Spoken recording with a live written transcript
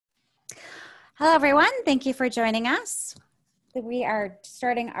Hello, everyone. Thank you for joining us. We are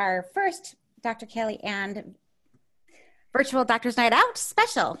starting our first Dr. Kellyann Virtual Doctors Night Out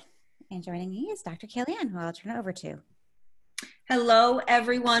special. And joining me is Dr. Kellyann, who I'll turn it over to. Hello,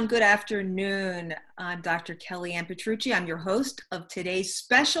 everyone. Good afternoon. I'm Dr. Kellyann Petrucci. I'm your host of today's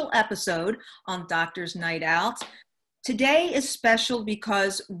special episode on Doctors Night Out. Today is special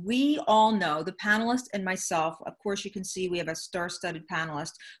because we all know, the panelists and myself, of course you can see we have a star-studded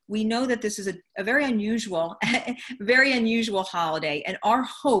panelist. We know that this is a very unusual, holiday, and our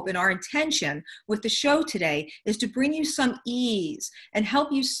hope and our intention with the show today is to bring you some ease and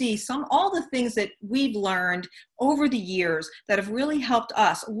help you see all the things that we've learned over the years that have really helped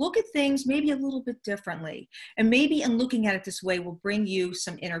us look at things maybe a little bit differently. And maybe in looking at it this way will bring you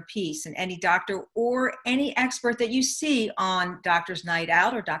some inner peace. And any doctor or any expert that you see on Doctor's Night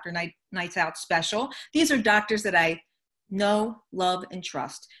Out or Dr. Nights Out special, these are doctors that I know, love, and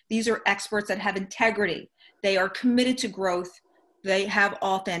trust. These are experts that have integrity. They are committed to growth. They have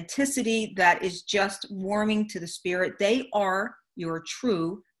authenticity that is just warming to the spirit. They are your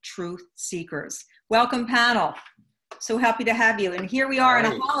true truth seekers. Welcome, panel. So happy to have you. And here we are on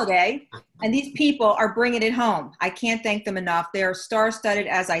a holiday, and these people are bringing it home. I can't thank them enough. They're star-studded,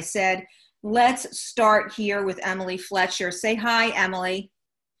 as I said. Let's start here with Emily Fletcher. Say hi, Emily.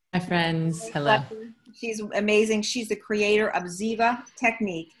 Hi, friends. Hello. She's amazing. She's the creator of Ziva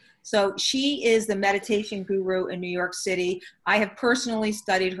Technique. So she is the meditation guru in New York City. I have personally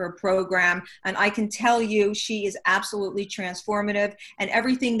studied her program, and I can tell you she is absolutely transformative, and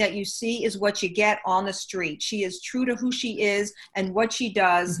everything that you see is what you get on the street. She is true to who she is and what she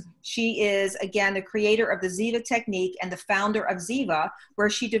does. She is, again, the creator of the Ziva Technique and the founder of Ziva,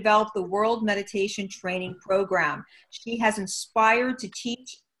 where she developed the World Meditation Training Program. She has inspired to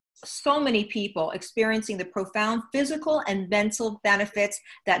teach so many people experiencing the profound physical and mental benefits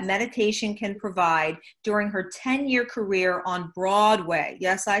that meditation can provide during her 10-year career on Broadway.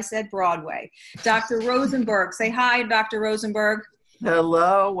 Yes, I said Broadway. Dr. Rosenberg, say hi, Dr. Rosenberg.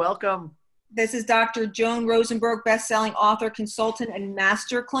 Hello, welcome. This is Dr. Joan Rosenberg, best-selling author, consultant, and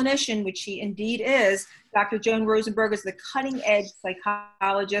master clinician, which she indeed is. Dr. Joan Rosenberg is the cutting-edge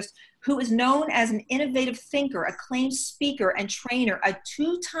psychologist who is known as an innovative thinker, acclaimed speaker and trainer, a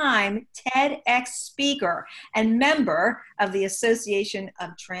two-time TEDx speaker, and member of the Association of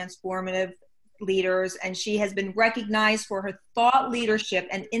Transformative Leaders. And she has been recognized for her thought leadership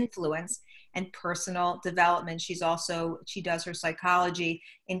and influence and personal development. She does her psychology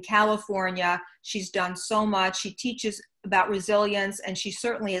in California. She's done so much. She teaches about resilience, and she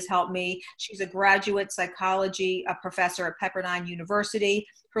certainly has helped me. She's a graduate psychology professor at Pepperdine University.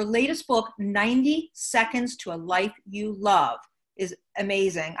 Her latest book, 90 Seconds to a Life You Love, is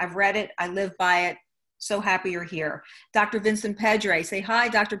amazing. I've read it. I live by it. So happy you're here. Dr. Vincent Pedre. Say hi,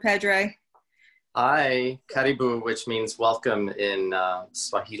 Dr. Pedre. Hi, karibu, which means welcome in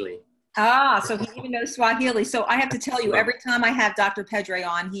Swahili. So he even knows Swahili. So I have to tell you, every time I have Dr. Pedre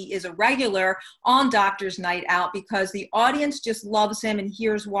on, he is a regular on Doctor's Night Out because the audience just loves him, and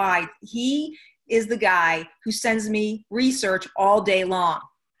here's why. He is the guy who sends me research all day long.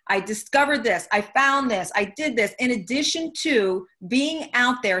 I discovered this, I found this, I did this. In addition to being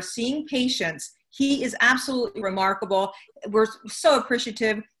out there seeing patients, he is absolutely remarkable. We're so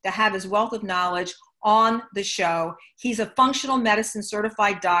appreciative to have his wealth of knowledge on the show. He's a functional medicine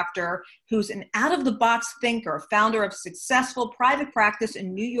certified doctor who's an out-of-the-box thinker, founder of successful private practice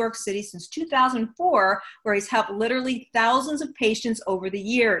in New York City since 2004, where he's helped literally thousands of patients over the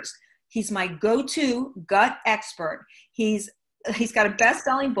years. He's my go-to gut expert. He's got a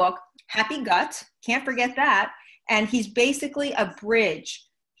best-selling book, Happy Gut, can't forget that, and he's basically a bridge.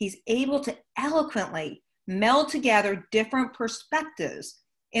 He's able to eloquently meld together different perspectives,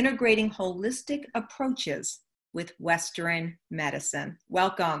 integrating holistic approaches with Western medicine.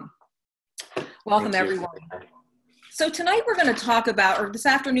 Welcome. Welcome, everyone. So tonight we're going to talk about, or this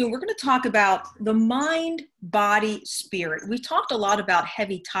afternoon, we're going to talk about the mind, body, spirit. We talked a lot about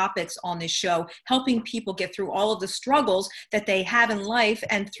heavy topics on this show, helping people get through all of the struggles that they have in life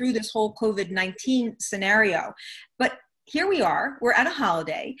and through this whole COVID-19 scenario. But here we are, we're at a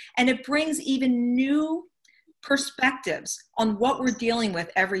holiday, and it brings even new perspectives on what we're dealing with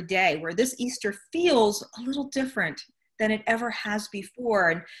every day, where this Easter feels a little different than it ever has before.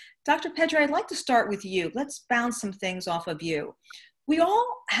 And Dr. Pedre, I'd like to start with you. Let's bounce some things off of you. We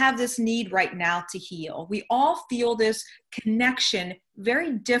all have this need right now to heal. We all feel this connection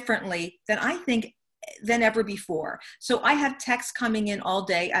very differently than ever before. So I have texts coming in all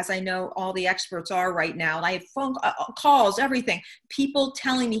day, as I know all the experts are right now. And I have phone calls, everything, people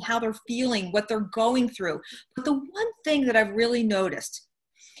telling me how they're feeling, what they're going through. But the one thing that I've really noticed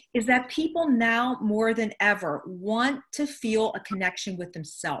is that people now more than ever want to feel a connection with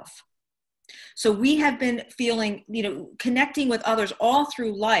themselves. So we have been feeling, connecting with others all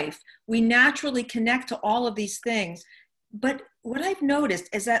through life. We naturally connect to all of these things. But what I've noticed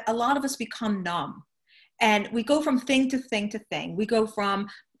is that a lot of us become numb, and we go from thing to thing to thing. We go from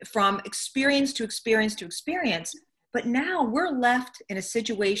experience to experience to experience. But now we're left in a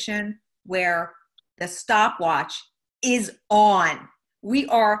situation where the stopwatch is on. We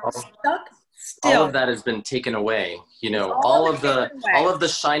are stuck still. All of that has been taken away. All of the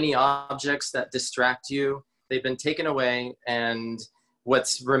shiny objects that distract you, they've been taken away. And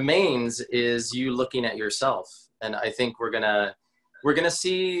what remains is you looking at yourself. And I think we're gonna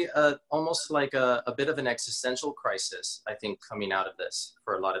see almost like a bit of an existential crisis, I think, coming out of this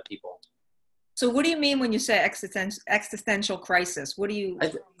for a lot of people. So what do you mean when you say existential crisis? What do you...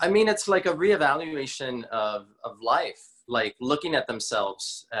 I mean, it's like a reevaluation of life, like looking at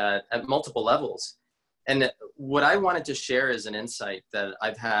themselves at multiple levels. And what I wanted to share is an insight that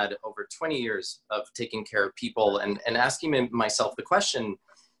I've had over 20 years of taking care of people and asking myself the question,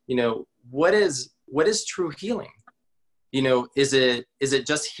 what is true healing? Is it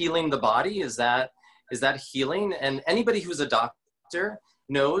just healing the body? Is that healing? And anybody who's a doctor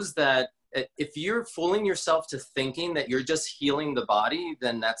knows that if you're fooling yourself to thinking that you're just healing the body,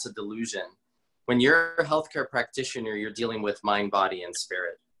 then that's a delusion. When you're a healthcare practitioner, you're dealing with mind, body, and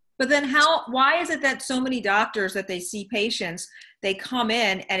spirit. But then why is it that so many doctors that they see patients, they come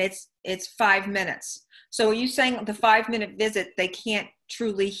in and it's 5 minutes? So are you saying the 5-minute visit, they can't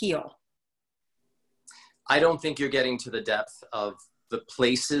truly heal? I don't think you're getting to the depth of the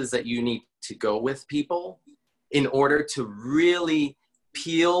places that you need to go with people in order to really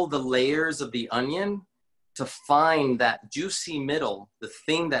peel the layers of the onion to find that juicy middle, the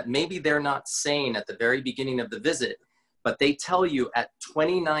thing that maybe they're not saying at the very beginning of the visit, but they tell you at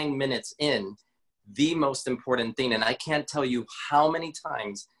 29 minutes in, the most important thing. And I can't tell you how many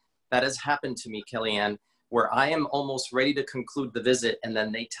times that has happened to me, Kellyann, where I am almost ready to conclude the visit, and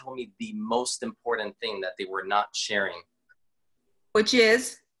then they tell me the most important thing that they were not sharing. Which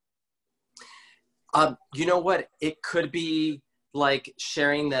is? You know what? It could be like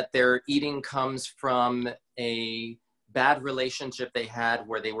sharing that their eating comes from a bad relationship they had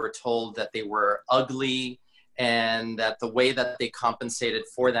where they were told that they were ugly, and that the way that they compensated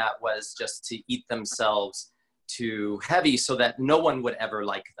for that was just to eat themselves too heavy so that no one would ever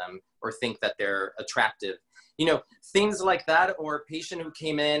like them or think that they're attractive. Things like that. Or a patient who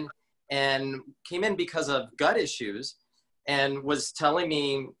came in because of gut issues and was telling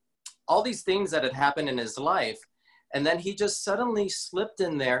me all these things that had happened in his life. And then he just suddenly slipped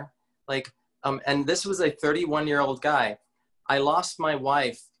in there, and this was a 31-year-old guy. I lost my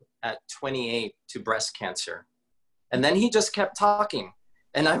wife at 28 to breast cancer. And then he just kept talking.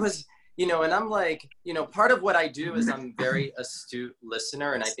 And I was, and I'm like, part of what I do is I'm a very astute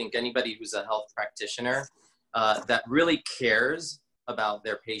listener. And I think anybody who's a health practitioner that really cares about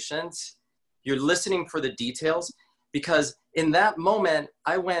their patients, you're listening for the details, because in that moment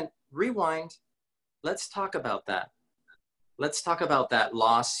I went, rewind, let's talk about that. Let's talk about that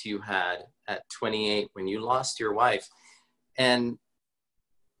loss you had at 28 when you lost your wife. And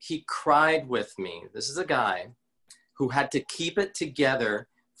he cried with me. This is a guy who had to keep it together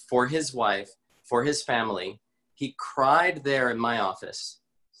for his wife, for his family. He cried there in my office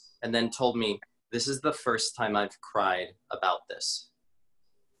and then told me, this is the first time I've cried about this.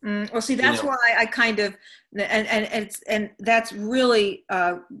 Well, see, that's why I kind of, and that's really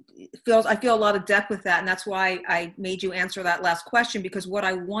I feel a lot of depth with that. And that's why I made you answer that last question, because what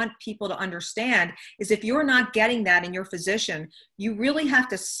I want people to understand is if you're not getting that in your physician, you really have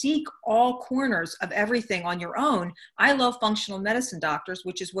to seek all corners of everything on your own. I love functional medicine doctors,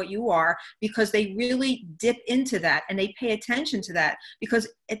 which is what you are, because they really dip into that and they pay attention to that, because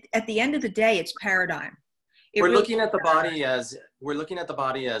at the end of the day, it's paradigm. We're looking at the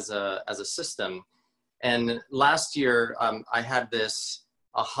body as a system. And last year, I had this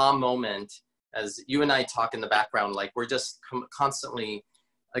aha moment as you and I talk in the background, like we're just constantly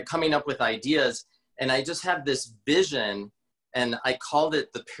coming up with ideas. And I just have this vision, and I called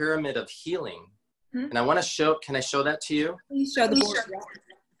it the pyramid of healing. And I want to show, can I show that to you? Please show the board.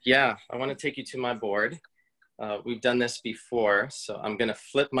 Yeah, I want to take you to my board. We've done this before, so I'm going to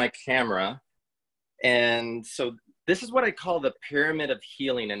flip my camera. And so this is what I call the pyramid of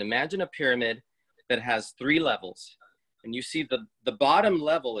healing. And imagine a pyramid that has 3 levels. And you see the bottom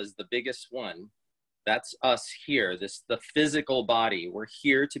level is the biggest one. That's us here, the physical body. We're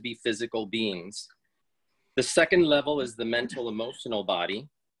here to be physical beings. The second level is the mental, emotional body.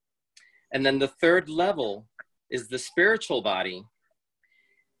 And then the third level is the spiritual body.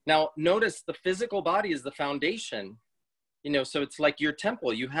 Now, notice the physical body is the foundation, you know, so it's like your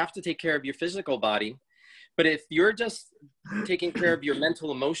temple. You have to take care of your physical body. But if you're just taking care of your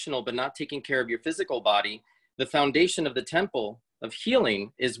mental, emotional, but not taking care of your physical body, the foundation of the temple of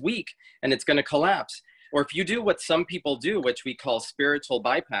healing is weak and it's going to collapse. Or if you do what some people do, which we call spiritual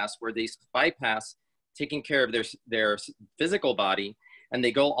bypass, where they bypass taking care of their physical body and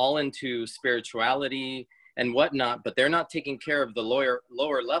they go all into spirituality and whatnot, but they're not taking care of the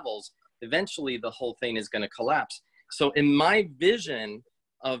lower levels, eventually the whole thing is going to collapse. So in my vision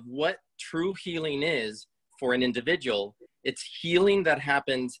of what true healing is for an individual, it's healing that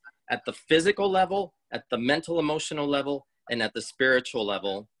happens at the physical level, at the mental, emotional level, and at the spiritual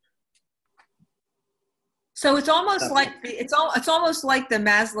level. So it's almost like it's almost like the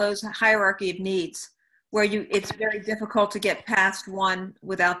Maslow's hierarchy of needs, where it's very difficult to get past one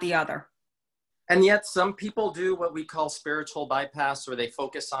without the other. And yet some people do what we call spiritual bypass, or they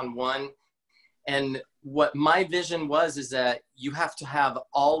focus on one. And what my vision was is that you have to have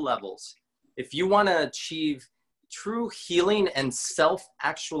all levels. If you want to achieve true healing and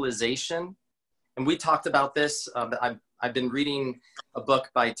self-actualization, and we talked about this, I've been reading a book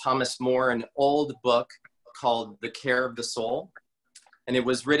by Thomas More, an old book called The Care of the Soul. And it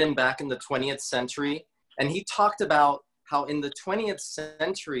was written back in the 20th century. And he talked about how in the 20th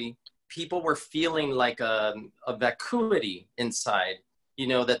century, people were feeling like a vacuity inside, you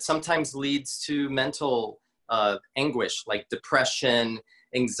know, that sometimes leads to mental anguish, like depression,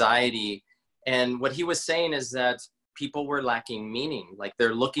 anxiety. And what he was saying is that people were lacking meaning, like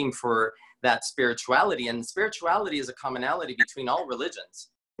they're looking for that spirituality. And spirituality is a commonality between all religions,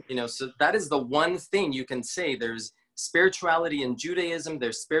 you know, so that is the one thing you can say. There's spirituality in Judaism,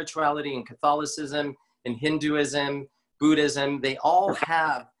 there's spirituality in Catholicism, in Hinduism, Buddhism. They all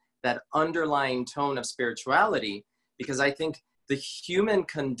have that underlying tone of spirituality, because I think the human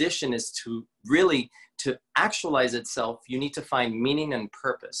condition is to actualize itself, you need to find meaning and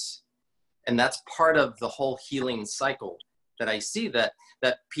purpose. And that's part of the whole healing cycle that I see that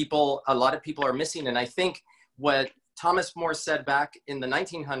a lot of people are missing. And I think what Thomas More said back in the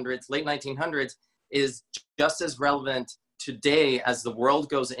 1900s, late 1900s, is just as relevant today as the world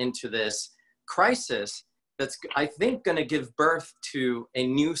goes into this crisis that's, I think, going to give birth to a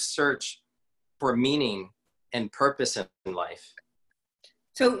new search for meaning and purpose in life.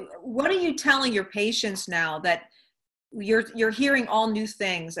 So what are you telling your patients now that you're hearing all new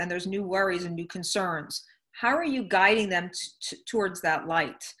things and there's new worries and new concerns? How are you guiding them towards that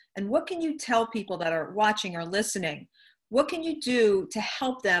light? And what can you tell people that are watching or listening? What can you do to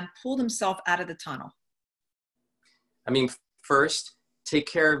help them pull themselves out of the tunnel? I mean, first, take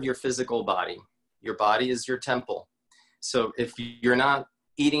care of your physical body. Your body is your temple. So if you're not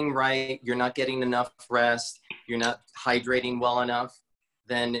eating right, you're not getting enough rest, you're not hydrating well enough,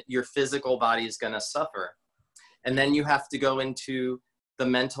 then your physical body is going to suffer. And then you have to go into the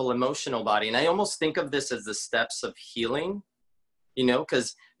mental, emotional body. And I almost think of this as the steps of healing, you know,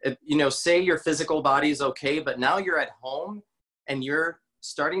 because, you know, say your physical body is okay, but now you're at home and you're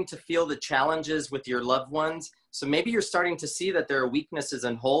starting to feel the challenges with your loved ones. So maybe you're starting to see that there are weaknesses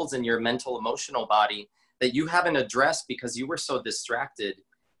and holes in your mental, emotional body that you haven't addressed because you were so distracted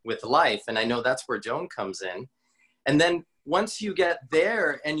with life. And I know that's where Joan comes in. And then once you get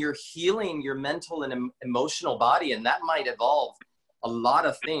there and you're healing your mental and emotional body, and that might evolve a lot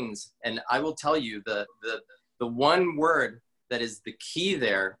of things. And I will tell you, the one word that is the key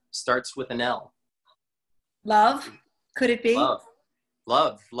there starts with an L. Love, could it be?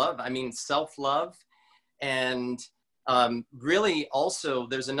 Love. I mean, self-love. And really also,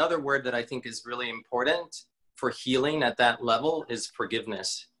 there's another word that I think is really important for healing at that level is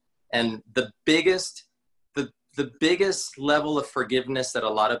forgiveness. And the biggest level of forgiveness that a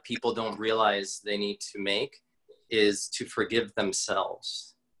lot of people don't realize they need to make is to forgive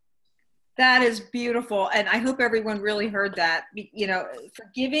themselves. That is beautiful. And I hope everyone really heard that, you know,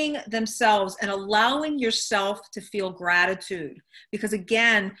 forgiving themselves and allowing yourself to feel gratitude. Because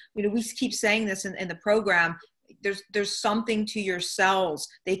again, you know, we keep saying this in the program, there's something to your cells.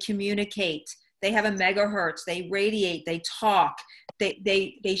 They communicate, they have a megahertz, they radiate, they talk,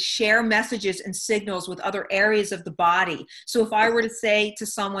 they share messages and signals with other areas of the body. So if I were to say to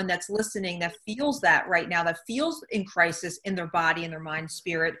someone that's listening that feels that right now, that feels in crisis in their body, in their mind,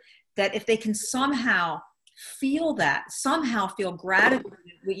 spirit, that if they can somehow feel that, somehow feel gratitude,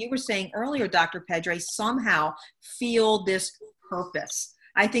 what you were saying earlier, Dr. Pedre, somehow feel this purpose.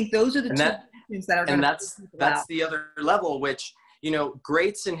 I think those are the two things that are going to. And that's the other level, which, you know,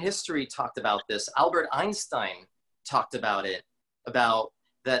 greats in history talked about this. Albert Einstein talked about it, about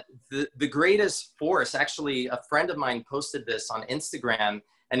that the greatest force, actually a friend of mine posted this on Instagram,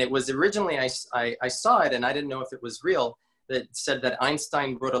 And it was originally, I saw it and I didn't know if it was real, that said that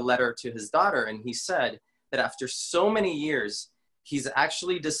Einstein wrote a letter to his daughter, and he said that after so many years, he's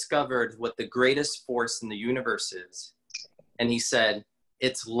actually discovered what the greatest force in the universe is. And he said,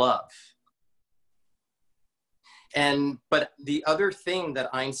 it's love. But the other thing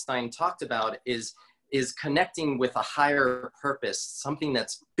that Einstein talked about is connecting with a higher purpose, something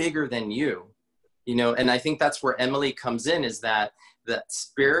that's bigger than you, you know. And I think that's where Emily comes in, is that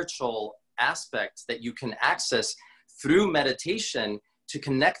spiritual aspect that you can access through meditation to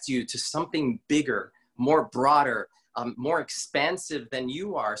connect you to something bigger, more broader, more expansive than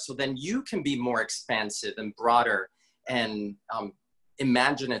you are. So then you can be more expansive and broader and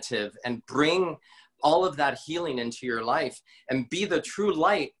imaginative, and bring all of that healing into your life and be the true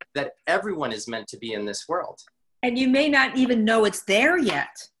light that everyone is meant to be in this world. And you may not even know it's there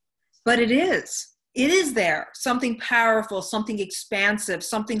yet, but it is. It is there. Something powerful, something expansive,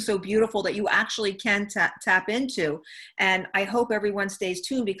 something so beautiful that you actually can tap into. And I hope everyone stays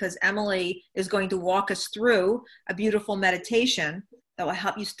tuned, because Emily is going to walk us through a beautiful meditation that will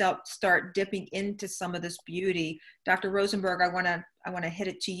help you start dipping into some of this beauty. Dr. Rosenberg, I want to hit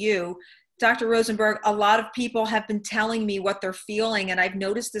it to you. Dr. Rosenberg, a lot of people have been telling me what they're feeling, and I've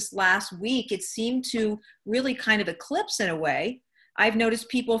noticed this last week, it seemed to really kind of eclipse in a way. I've noticed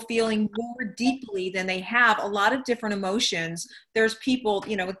people feeling more deeply than they have a lot of different emotions. There's people,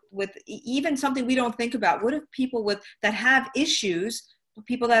 you know, with even something we don't think about. What if people that have issues,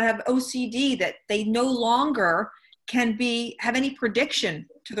 people that have OCD, that they no longer have any prediction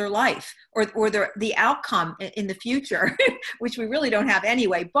to their life or the outcome in the future, which we really don't have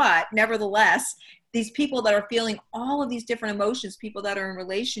anyway. But nevertheless, these people that are feeling all of these different emotions, people that are in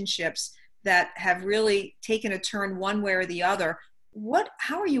relationships that have really taken a turn one way or the other,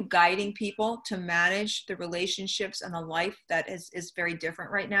 how are you guiding people to manage the relationships and the life that is very different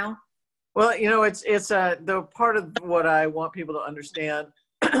right now? Well, you know, it's the part of what I want people to understand,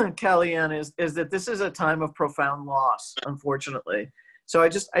 Kellyann, is that this is a time of profound loss, unfortunately. So I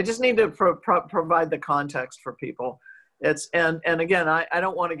just need to provide the context for people. And again, I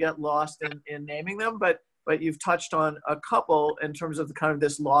don't want to get lost in naming them, but you've touched on a couple in terms of the kind of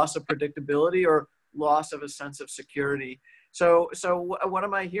this loss of predictability or loss of a sense of security. So what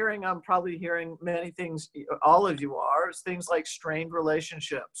am I hearing? I'm probably hearing many things, all of you are, is things like strained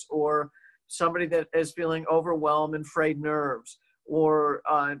relationships, or somebody that is feeling overwhelmed and frayed nerves, or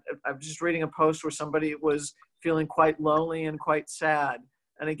I'm just reading a post where somebody was feeling quite lonely and quite sad.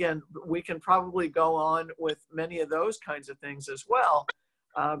 And again, we can probably go on with many of those kinds of things as well.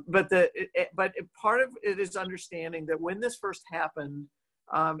 But part of it is understanding that when this first happened,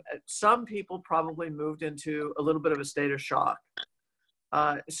 some people probably moved into a little bit of a state of shock.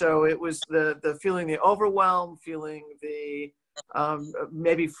 So it was the feeling the overwhelm, feeling the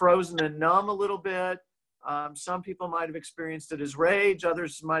maybe frozen and numb a little bit. Some people might have experienced it as rage.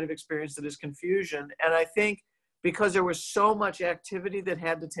 Others might have experienced it as confusion. And I think because there was so much activity that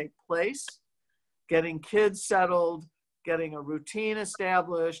had to take place, getting kids settled, getting a routine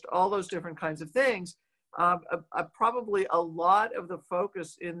established, all those different kinds of things, probably a lot of the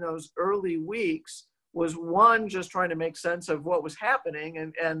focus in those early weeks was, one, just trying to make sense of what was happening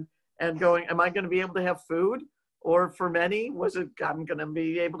and going, am I going to be able to have food? Or for many, was it, I'm going to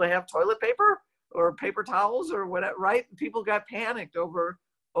be able to have toilet paper or paper towels or whatever, right? People got panicked over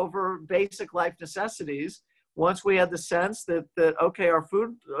basic life necessities. Once we had the sense that okay, our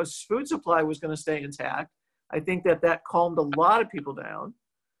food supply was going to stay intact, I think that calmed a lot of people down.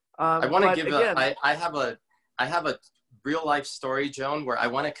 I want to give I have a real life story, Joan, where I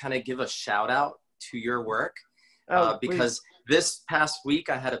want to kind of give a shout out to your work, because this past week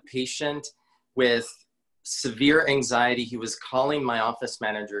I had a patient with severe anxiety. He was calling my office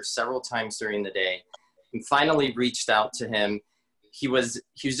manager several times during the day, and finally reached out to him. He was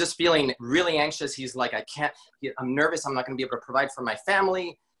just feeling really anxious. He's like, I'm nervous. I'm not going to be able to provide for my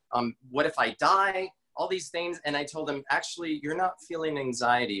family. What if I die? All these things. And I told him, actually, you're not feeling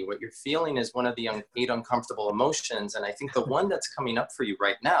anxiety. What you're feeling is one of the 8 uncomfortable emotions. And I think the one that's coming up for you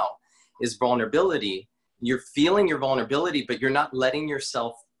right now is vulnerability. You're feeling your vulnerability, but you're not letting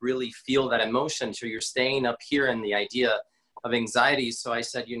yourself really feel that emotion. So you're staying up here in the idea of anxiety. So I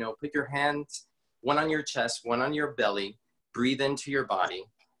said, put your hands, one on your chest, one on your belly, breathe into your body.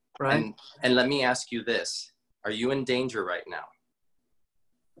 Right. And let me ask you this. Are you in danger right now?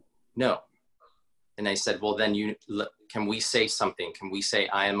 No. And I said, well, then can we say something? Can we say,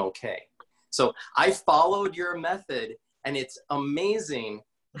 I am okay? So I followed your method, and it's amazing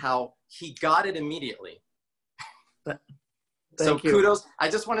how he got it immediately. So kudos. I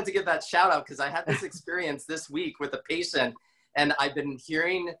just wanted to give that shout out, because I had this experience this week with a patient, And I've been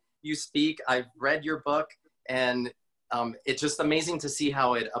hearing you speak. I've read your book, and it's just amazing to see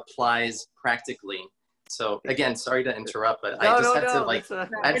how it applies practically. So again, sorry to interrupt, but I just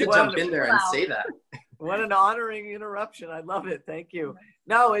had to jump in there and say that. What an honoring interruption. I love it. Thank you.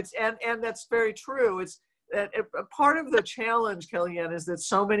 No, and that's very true. It's a part of the challenge, Kellyann, is that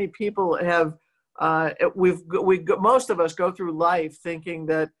so many people have, most of us go through life thinking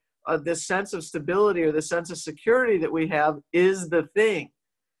that this sense of stability or the sense of security that we have is the thing.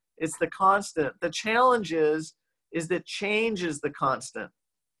 It's the constant. The challenge is that change is the constant.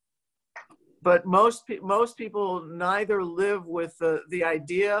 But most people neither live with the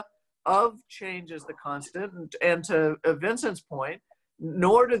idea of change as the constant, and to Vincent's point,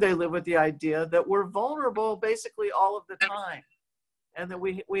 nor do they live with the idea that we're vulnerable basically all of the time, and that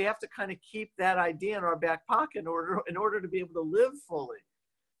we have to kind of keep that idea in our back pocket in order to be able to live fully.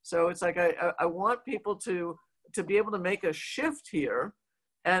 So it's like I want people to be able to make a shift here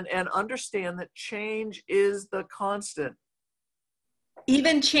and understand that change is the constant.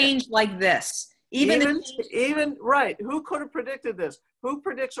 Even change like this. Even right. Who could have predicted this? Who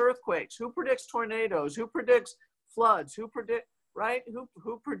predicts earthquakes? Who predicts tornadoes? Who predicts floods? Who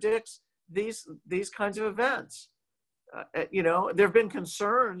predicts these kinds of events? There have been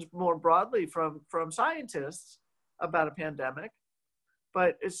concerns more broadly from scientists about a pandemic,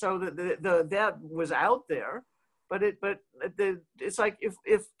 but so that was out there. But it's like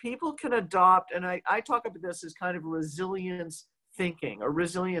if people can adopt, and I talk about this as kind of resilience thinking or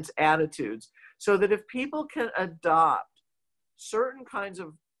resilience attitudes, so that if people can adopt certain kinds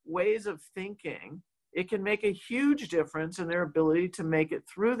of ways of thinking, it can make a huge difference in their ability to make it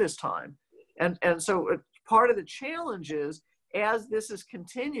through this time. And so part of the challenge is, as this is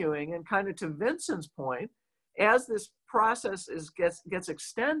continuing, and kind of to Vincent's point, as this process gets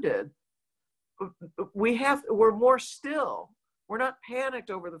extended, we're more still. We're not panicked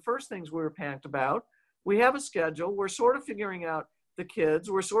over the first things we were panicked about. We have a schedule. We're sort of figuring out the kids.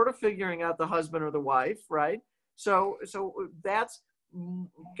 We're sort of figuring out the husband or the wife, right? So that's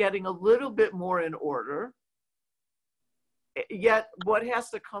getting a little bit more in order. Yet what has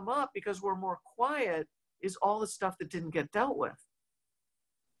to come up, because we're more quiet, is all the stuff that didn't get dealt with.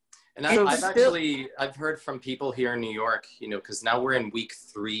 And I've heard from people here in New York, because now we're in week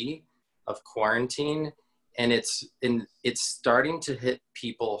 3 of quarantine, and it's starting to hit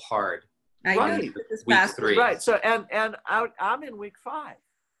people hard. Right. Week 3. Right. So and I'm in week 5.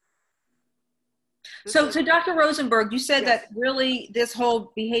 So Dr. Rosenberg, you said that really this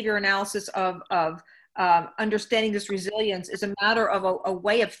whole behavior analysis of understanding this resilience is a matter of a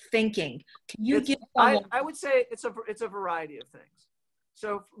way of thinking. Can you give someone? I would say it's a variety of things.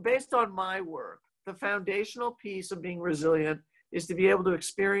 So based on my work, the foundational piece of being resilient is to be able to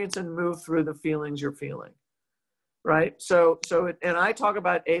experience and move through the feelings you're feeling. Right. And I talk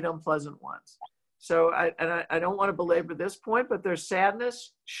about 8 unpleasant ones. So I don't want to belabor this point, but there's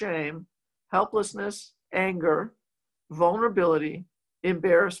sadness, shame, helplessness, anger, vulnerability,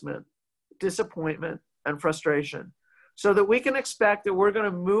 embarrassment, disappointment, and frustration. So that we can expect that we're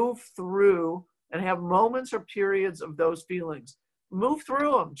going to move through and have moments or periods of those feelings. Move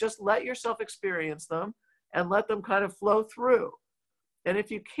through them. Just let yourself experience them and let them kind of flow through. And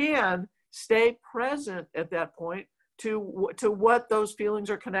if you can, stay present at that point to what those feelings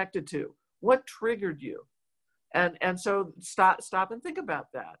are connected to. What triggered you? And so stop and think about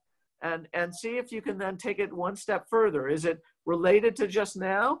that. And see if you can then take it one step further. Is it related to just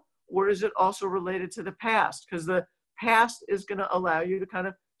now, or is it also related to the past? Because the past is going to allow you to kind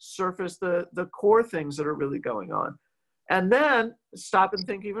of surface the core things that are really going on. And then stop and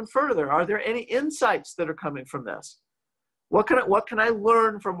think even further. Are there any insights that are coming from this? What can I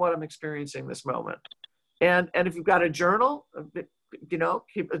learn from what I'm experiencing this moment? And if you've got a journal,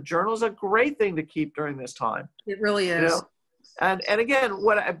 keep a journal is a great thing to keep during this time. It really is. And again,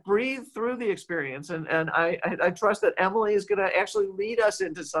 what I breathe through the experience, and I trust that Emily is going to actually lead us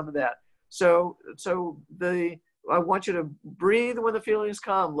into some of that. So I want you to breathe when the feelings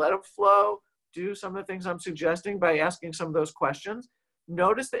come, let them flow, do some of the things I'm suggesting by asking some of those questions,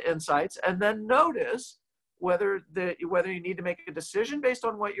 notice the insights, and then notice whether you need to make a decision based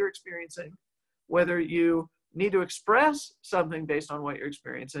on what you're experiencing, whether you need to express something based on what you're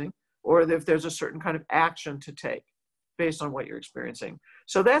experiencing, or if there's a certain kind of action to take based on what you're experiencing.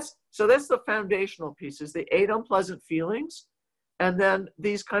 So that's the foundational pieces, the 8 unpleasant feelings, and then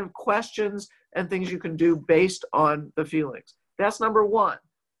these kind of questions and things you can do based on the feelings. That's number 1.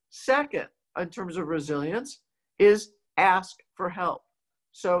 Second, in terms of resilience, is ask for help.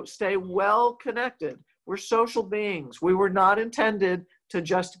 So stay well connected. We're social beings. We were not intended to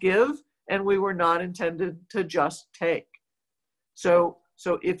just give, and we were not intended to just take. So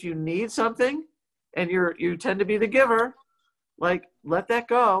if you need something and you tend to be the giver, like, let that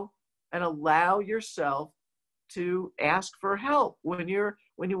go and allow yourself to ask for help when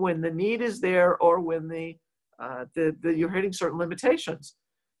the need is there, or when you're hitting certain limitations.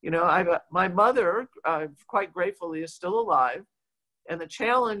 My mother, quite gratefully, is still alive, and the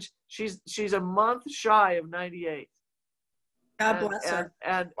challenge, she's a month shy of 98. God bless her.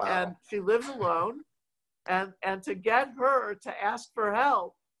 And Wow. and she lives alone, and to get her to ask for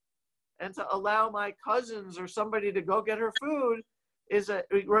help and to allow my cousins or somebody to go get her food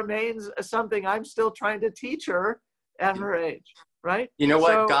it remains something I'm still trying to teach her at her age, right? You know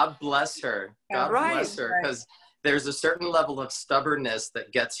what? God bless her. God Right. bless her, because there's a certain level of stubbornness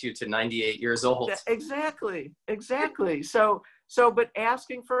that gets you to 98 years old. Exactly. So, but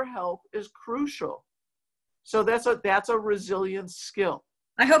asking for help is crucial. So that's a resilience skill.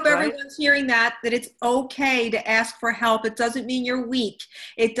 I hope Right? everyone's hearing that it's okay to ask for help. It doesn't mean you're weak.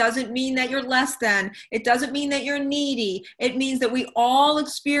 It doesn't mean that you're less than. It doesn't mean that you're needy. It means that we all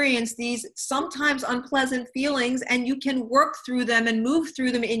experience these sometimes unpleasant feelings, and you can work through them and move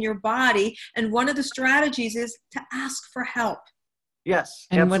through them in your body. And one of the strategies is to ask for help. Yes.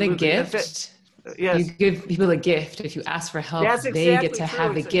 And absolutely. what a gift. Yes. You give people a gift. If you ask for help, That's they get exactly to true.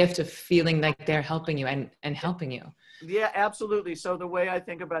 have the gift of feeling like they're helping you and helping you. Yeah, absolutely. So the way I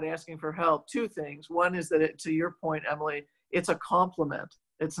think about asking for help, two things. One is that to your point, Emily, it's a compliment.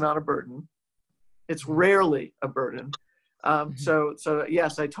 It's not a burden. It's rarely a burden. So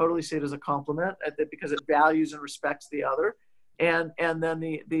yes, I totally see it as a compliment, because it values and respects the other. And then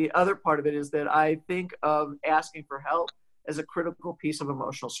the other part of it is that I think of asking for help as a critical piece of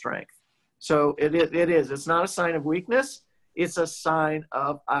emotional strength. So it is. It's not a sign of weakness. It's a sign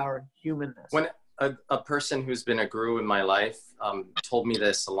of our humanness. When a person who's been a guru in my life told me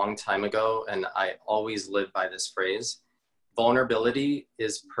this a long time ago, and I always live by this phrase: vulnerability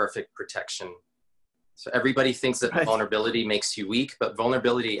is perfect protection. So everybody thinks that Right. vulnerability makes you weak, but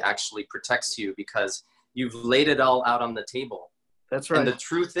vulnerability actually protects you because you've laid it all out on the table. That's right. And the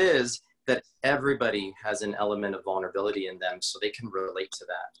truth is that everybody has an element of vulnerability in them, so they can relate to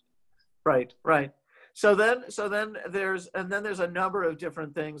that. Right. So then there's a number of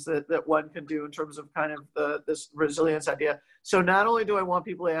different things that one can do in terms of kind of this resilience idea. So not only do I want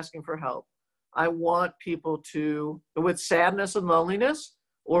people asking for help, I want people to, with sadness and loneliness,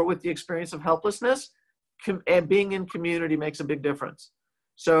 or with the experience of helplessness, and being in community makes a big difference.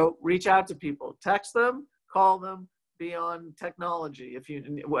 So reach out to people, text them, call them, be on technology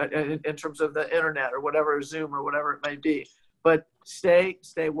in terms of the internet or whatever, Zoom or whatever it may be. But stay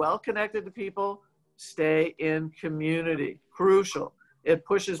well connected to people. Stay in community. Crucial. It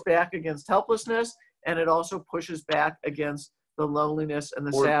pushes back against helplessness, and it also pushes back against the loneliness and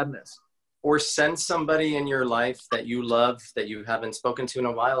the sadness. Or send somebody in your life that you love, that you haven't spoken to in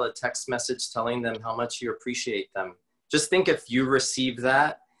a while, a text message telling them how much you appreciate them. Just think if you receive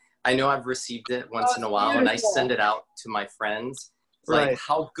that. I know I've received it once in a while, and I send it out to my friends. It's like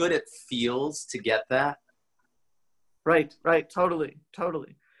how good it feels to get that. Right. Totally.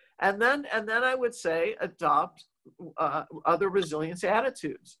 And then I would say adopt other resilience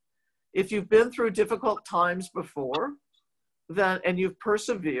attitudes. If you've been through difficult times before, and you've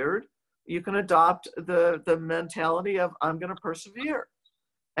persevered, you can adopt the mentality of I'm going to persevere.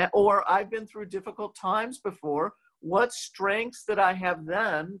 Or I've been through difficult times before. What strengths that I have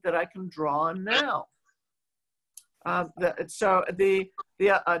then that I can draw on now? Another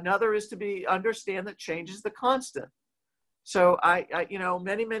is to understand that change is the constant. So I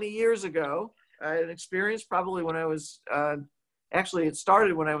many years ago, I had an experience probably when I was, actually it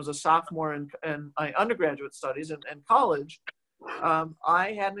started when I was a sophomore in my undergraduate studies in college.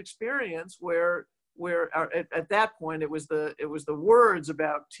 I had an experience where at that point it was the words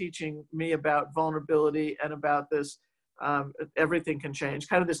about teaching me about vulnerability and about this, everything can change,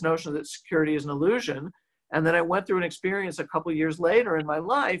 kind of this notion that security is an illusion. And then I went through an experience a couple years later in my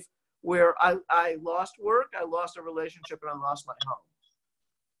life where I lost work, I lost a relationship, and I lost my home.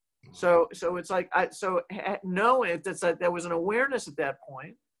 So it's like, knowing that there was an awareness at that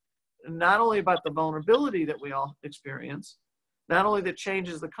point, not only about the vulnerability that we all experience, not only that change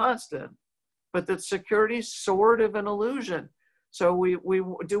is the constant, but that security is sort of an illusion. So we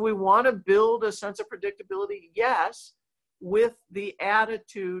want to build a sense of predictability? Yes, with the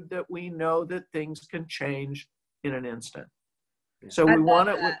attitude that we know that things can change in an instant. So we want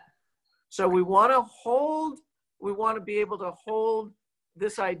to. So we want to be able to hold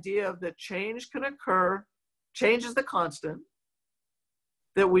this idea of that change can occur, change is the constant,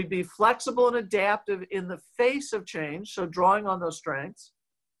 that we be flexible and adaptive in the face of change. So drawing on those strengths,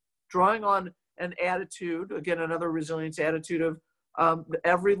 drawing on an attitude, again, another resilience attitude of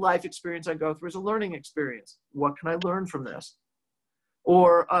every life experience I go through is a learning experience. What can I learn from this?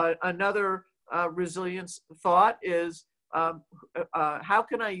 Or another resilience thought is, how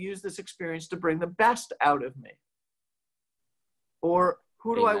can I use this experience to bring the best out of me? Or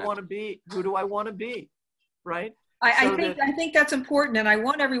who do I want to be? Who do I want to be? Right? I think that's important, and I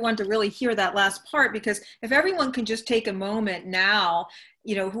want everyone to really hear that last part, because if everyone can just take a moment now,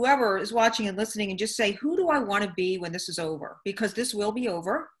 you know, whoever is watching and listening, and just say, who do I want to be when this is over? Because this will be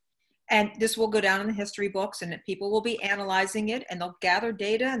over, and this will go down in the history books, and people will be analyzing it, and they'll gather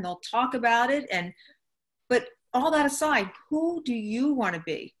data, and they'll talk about it. But all that aside, who do you want to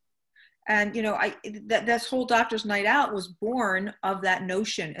be? And, you know, this whole Doctor's Night Out was born of that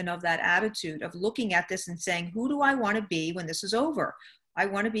notion and of that attitude of looking at this and saying, who do I want to be when this is over? I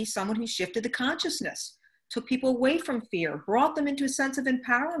want to be someone who shifted the consciousness, took people away from fear, brought them into a sense of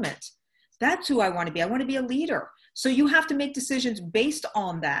empowerment. That's who I want to be. I want to be a leader. So you have to make decisions based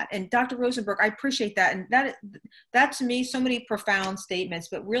on that. And Dr. Rosenberg, I appreciate that. And that to me, so many profound statements,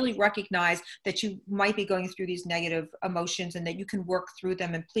 but really recognize that you might be going through these negative emotions and that you can work through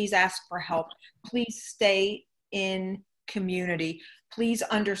them. And please ask for help. Please stay in community. Please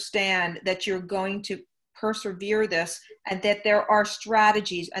understand that you're going to persevere this, and that there are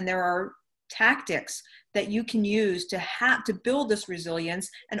strategies and there are tactics that you can use to build this resilience,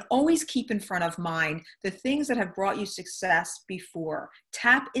 and always keep in front of mind the things that have brought you success before.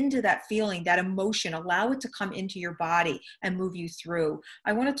 Tap into that feeling, that emotion, allow it to come into your body and move you through.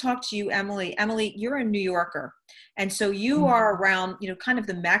 I want to talk to you, Emily. Emily, you're a New Yorker. And so you are around, you know, kind of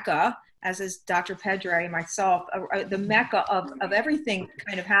the Mecca, as is Dr. Pedre and myself, the Mecca of everything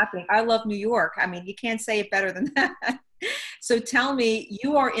kind of happening. I love New York. I mean, you can't say it better than that. So tell me,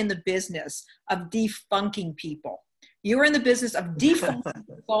 you are in the business of defunking people. You're in the business of defunking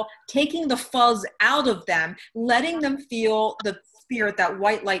people, taking the fuzz out of them, letting them feel the spirit, that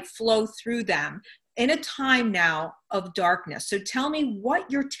white light flow through them in a time now of darkness. So tell me what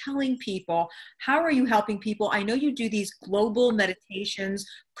you're telling people. How are you helping people? I know you do these global meditations.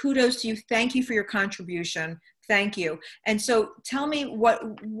 Kudos to you. Thank you for your contribution. Thank you. And so tell me,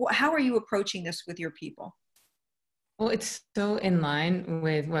 how are you approaching this with your people? Well, it's so in line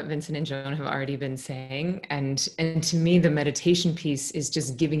with what Vincent and Joan have already been saying. And to me, the meditation piece is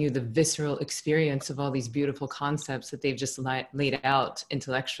just giving you the visceral experience of all these beautiful concepts that they've just laid out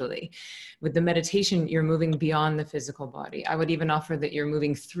intellectually. With the meditation, you're moving beyond the physical body. I would even offer that you're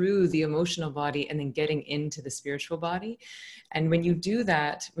moving through the emotional body and then getting into the spiritual body. And when you do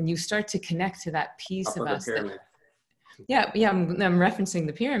that, when you start to connect to that piece of us, I'm referencing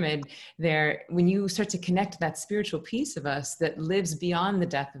the pyramid there. When you start to connect that spiritual piece of us that lives beyond the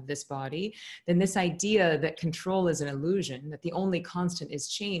death of this body, then this idea that control is an illusion, that the only constant is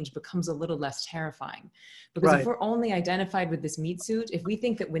change, becomes a little less terrifying. Because if we're only identified with this meat suit, if we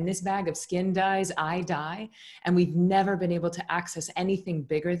think that when this bag of skin dies, I die, and we've never been able to access anything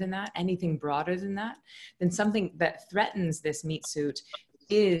bigger than that, anything broader than that, then something that threatens this meat suit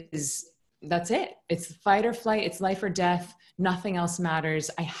that's it. It's fight or flight. It's life or death. Nothing else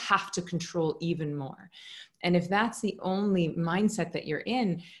matters. I have to control even more. And if that's the only mindset that you're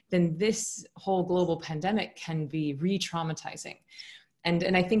in, then this whole global pandemic can be re-traumatizing.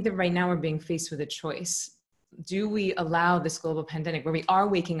 And I think that right now we're being faced with a choice. Do we allow this global pandemic, where we are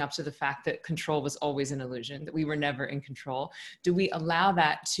waking up to the fact that control was always an illusion, that we were never in control? Do we allow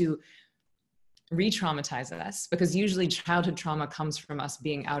that to re-traumatize us? Because usually childhood trauma comes from us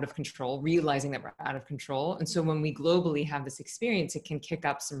being out of control, realizing that we're out of control. And so when we globally have this experience, it can kick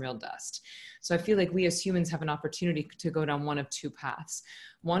up some real dust. So I feel like we as humans have an opportunity to go down one of two paths.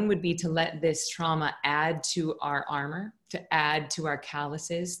 One would be to let this trauma add to our armor, to add to our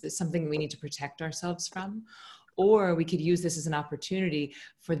calluses. That's something we need to protect ourselves from. Or we could use this as an opportunity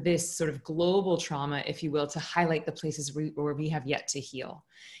for this sort of global trauma, if you will, to highlight the places where we have yet to heal,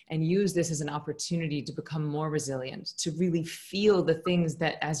 and use this as an opportunity to become more resilient, to really feel the things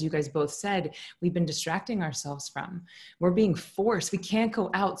that, as you guys both said, we've been distracting ourselves from. We're being forced. We can't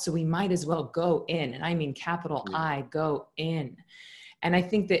go out, so we might as well go in. And I mean capital I, go in. And I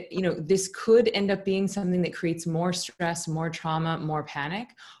think that, you know, this could end up being something that creates more stress, more trauma, more panic,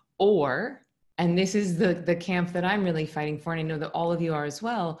 or, and this is the camp that I'm really fighting for, and I know that all of you are as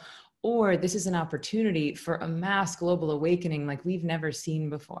well, or this is an opportunity for a mass global awakening like we've never seen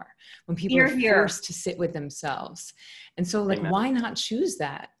before, when people are forced to sit with themselves. And so, like, why not choose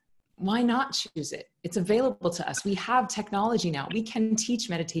that? Why not choose it? It's available to us. We have technology now. We can teach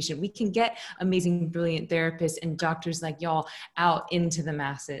meditation. We can get amazing, brilliant therapists and doctors like y'all out into the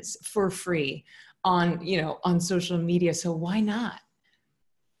masses for free on, you know, on social media. So why not?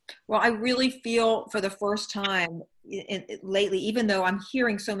 Well, I really feel for the first time lately, even though I'm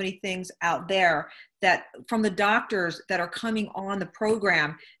hearing so many things out there, that from the doctors that are coming on the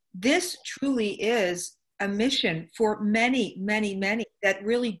program, this truly is a mission for many, many, many that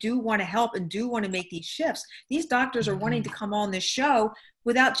really do want to help and do want to make these shifts. These doctors are wanting to come on this show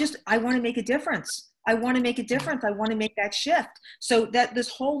without just, I want to make a difference. I want to make a difference. I want to make that shift. So that this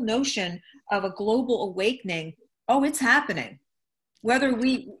whole notion of a global awakening, oh, it's happening. Whether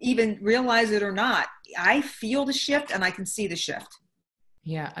we even realize it or not, I feel the shift and I can see the shift.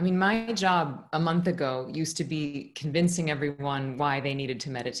 Yeah. I mean, my job a month ago used to be convincing everyone why they needed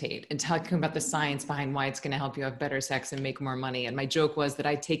to meditate and talking about the science behind why it's going to help you have better sex and make more money. And my joke was that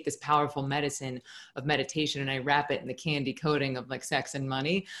I take this powerful medicine of meditation and I wrap it in the candy coating of like sex and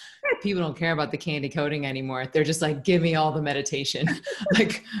money. People don't care about the candy coating anymore. They're just like, give me all the meditation.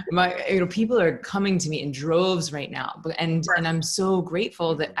 Like people are coming to me in droves right now. And I'm so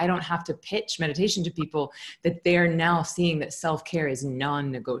grateful that I don't have to pitch meditation to people, that they're now seeing that self-care is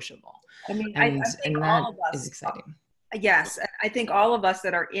non-negotiable. I mean, and I think that all of us, is exciting. Yes. I think all of us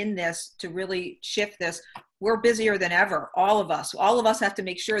that are in this to really shift this, we're busier than ever. All of us have to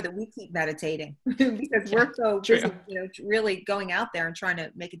make sure that we keep meditating because we're so busy, really going out there and trying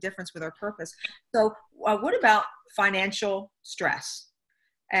to make a difference with our purpose. So what about financial stress?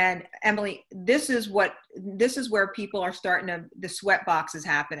 And Emily, this is where people are starting to, the sweat box is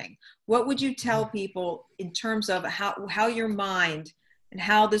happening. What would you tell people in terms of how your mind and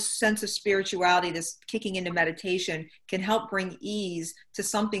how this sense of spirituality, this kicking into meditation, can help bring ease to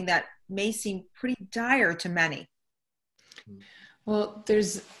something that may seem pretty dire to many? Well,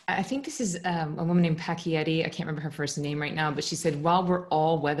 I think this is a woman named Pacchietti. I can't remember her first name right now, but she said, while we're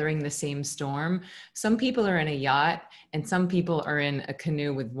all weathering the same storm, some people are in a yacht and some people are in a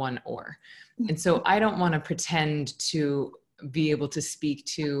canoe with one oar. And so I don't want to pretend to be able to speak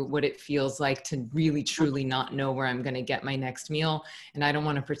to what it feels like to really truly not know where I'm going to get my next meal. And I don't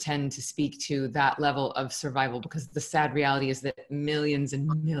want to pretend to speak to that level of survival, because the sad reality is that millions and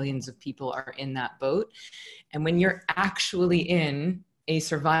millions of people are in that boat. And when you're actually in a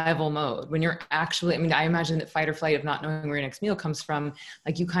survival mode, when you're actually, I mean, I imagine that fight or flight of not knowing where your next meal comes from,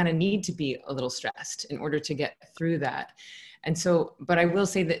 like you kind of need to be a little stressed in order to get through that. And so, but I will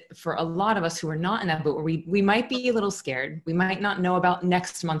say that for a lot of us who are not in that boat, where we might be a little scared, we might not know about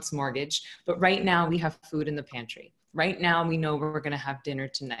next month's mortgage, but right now we have food in the pantry. Right now we know we're going to have dinner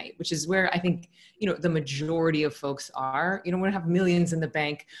tonight, which is where I think, the majority of folks are. We don't have millions in the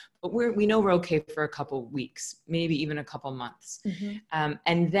bank, but we know we're okay for a couple weeks, maybe even a couple months. Mm-hmm.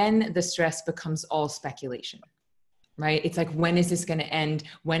 And then the stress becomes all speculation. Right? It's like, when is this going to end?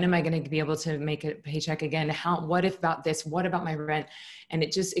 When am I going to be able to make a paycheck again? What if about this? What about my rent? And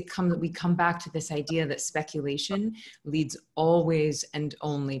we come back to this idea that speculation leads always and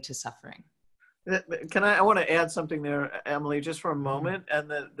only to suffering. I want to add something there, Emily, just for a moment.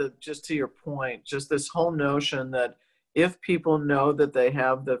 And just to your point, just this whole notion that if people know that they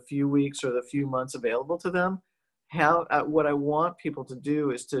have the few weeks or the few months available to them, what I want people to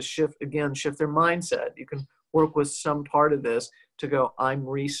do is to shift their mindset. You can work with some part of this to go, I'm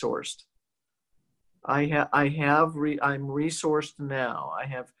resourced. I'm resourced now. I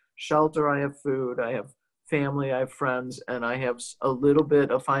have shelter, I have food, I have family, I have friends, and I have a little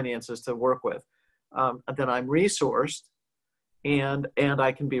bit of finances to work with. Then I'm resourced, and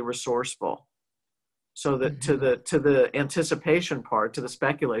I can be resourceful. So that to the anticipation part, to the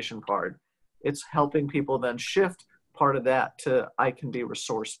speculation part, it's helping people then shift part of that to I can be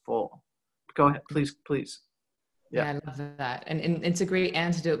resourceful. Go ahead, please. Yeah, I love that. And it's a great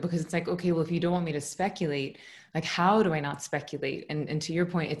antidote, because it's like, okay, well, if you don't want me to speculate, like, how do I not speculate? And to your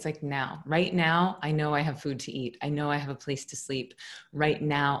point, it's like right now, I know I have food to eat. I know I have a place to sleep. Right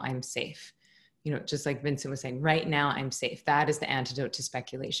now, I'm safe. Just like Vincent was saying, right now I'm safe. That is the antidote to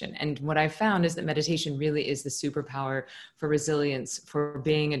speculation. And what I've found is that meditation really is the superpower for resilience, for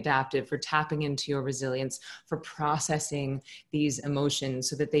being adaptive, for tapping into your resilience, for processing these emotions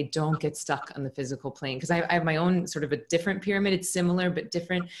so that they don't get stuck on the physical plane. Because I have my own sort of a different pyramid. It's similar, but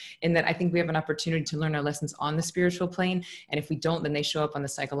different in that I think we have an opportunity to learn our lessons on the spiritual plane. And if we don't, then they show up on the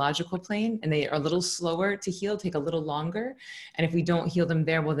psychological plane, and they are a little slower to heal, take a little longer. And if we don't heal them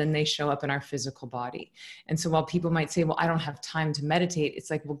there, well, then they show up in our physical body. And so while people might say, well, I don't have time to meditate,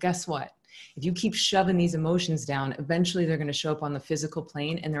 it's like, well, guess what? If you keep shoving these emotions down, eventually they're going to show up on the physical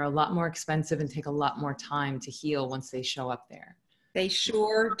plane, and they're a lot more expensive and take a lot more time to heal once they show up there. They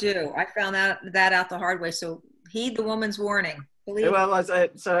sure do. I found that out the hard way. So heed the woman's warning. Well,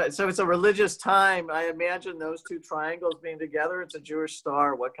 so it's a religious time. I imagine those two triangles being together. It's a Jewish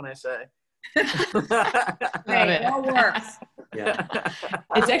star. What can I say? Hey, it all works. Yeah.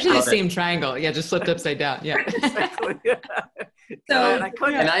 It's actually the Love it. same triangle. Yeah, just flipped upside down. Yeah. Exactly. So-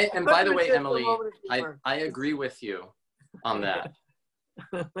 And by the way, Just a Emily, moment of humor. I agree with you on that.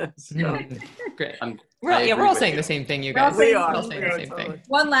 So, Great. I We're agree all with saying you. the same thing, you We're all guys. saying we the are. We're all same saying We the are same totally. thing.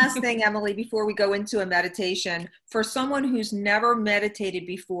 One last thing, Emily, before we go into a meditation, for someone who's never meditated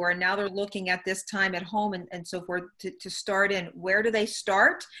before and now they're looking at this time at home and so forth to start in, where do they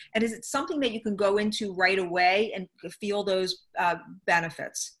start? And is it something that you can go into right away and feel those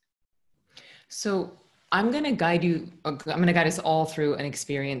benefits? So I'm going to guide us all through an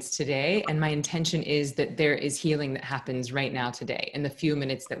experience today. And my intention is that there is healing that happens right now today in the few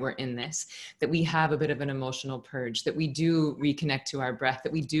minutes that we're in this, that we have a bit of an emotional purge, that we do reconnect to our breath,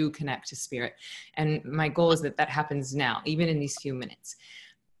 that we do connect to spirit. And my goal is that that happens now, even in these few minutes.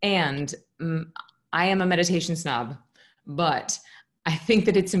 And I am a meditation snob, but I think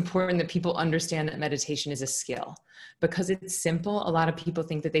that it's important that people understand that meditation is a skill. Because it's simple, a lot of people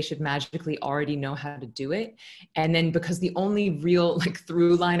think that they should magically already know how to do it. And then because the only real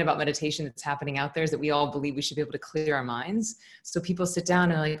through line about meditation that's happening out there is that we all believe we should be able to clear our minds. So people sit down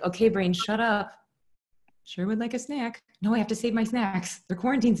and are like, okay, brain, shut up. Sure would like a snack. No, I have to save my snacks. They're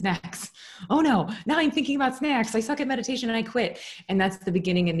quarantine snacks. Oh no, now I'm thinking about snacks. I suck at meditation and I quit. And that's the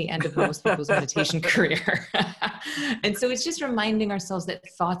beginning and the end of most people's meditation career. And so it's just reminding ourselves that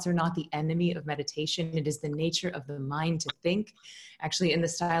thoughts are not the enemy of meditation. It is the nature of the mind to think. Actually, in the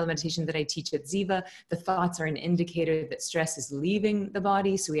style of meditation that I teach at Ziva, the thoughts are an indicator that stress is leaving the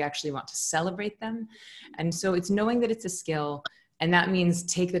body. So we actually want to celebrate them. And so it's knowing that it's a skill, and that means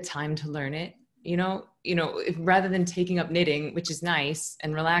take the time to learn it. If, rather than taking up knitting, which is nice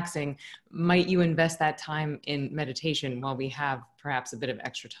and relaxing, might you invest that time in meditation while we have perhaps a bit of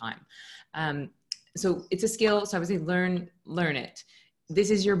extra time? So it's a skill. So I would say learn it. This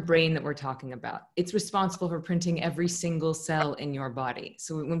is your brain that we're talking about. It's responsible for printing every single cell in your body.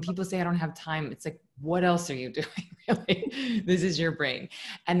 So when people say, I don't have time, it's like, what else are you doing, really? This is your brain.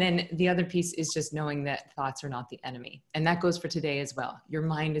 And then the other piece is just knowing that thoughts are not the enemy. And that goes for today as well. Your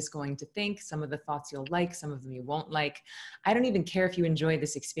mind is going to think some of the thoughts you'll like, some of them you won't like. I don't even care if you enjoy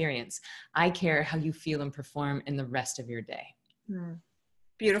this experience. I care how you feel and perform in the rest of your day.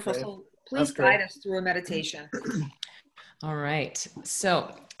 Beautiful. Great. So please guide us through a meditation. All right.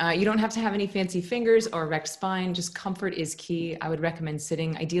 So you don't have to have any fancy fingers or erect spine. Just comfort is key. I would recommend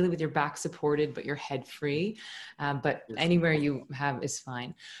sitting, ideally with your back supported, but your head free. But anywhere you have is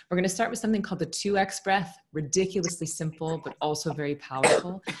fine. We're going to start with something called the 2X breath. Ridiculously simple, but also very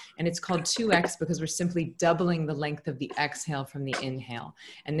powerful. And it's called 2X because we're simply doubling the length of the exhale from the inhale.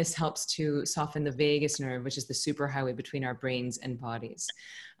 And this helps to soften the vagus nerve, which is the superhighway between our brains and bodies.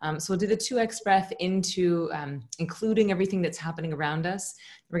 So we'll do the 2X breath into including everything that's happening around us.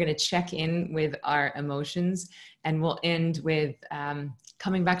 We're going to check in with our emotions, and we'll end with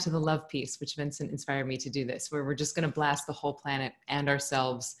coming back to the love piece, which Vincent inspired me to do this, where we're just going to blast the whole planet and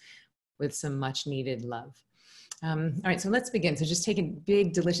ourselves with some much needed love. All right, so let's begin. So just take a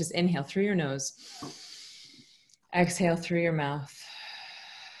big, delicious inhale through your nose. Exhale through your mouth.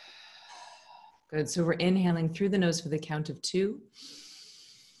 Good. So we're inhaling through the nose for the count of 2.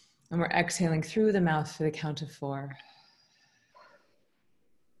 And we're exhaling through the mouth for the count of 4.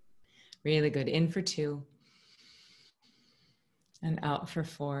 Really good. In for 2. And out for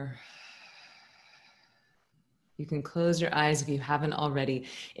 4. You can close your eyes if you haven't already.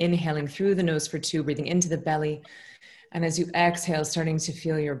 Inhaling through the nose for 2, breathing into the belly. And as you exhale, starting to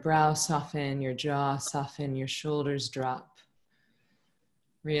feel your brow soften, your jaw soften, your shoulders drop.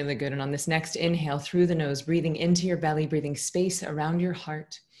 Really good. And on this next inhale through the nose, breathing into your belly, breathing space around your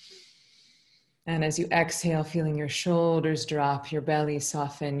heart. And as you exhale, feeling your shoulders drop, your belly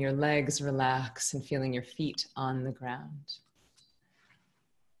soften, your legs relax, and feeling your feet on the ground.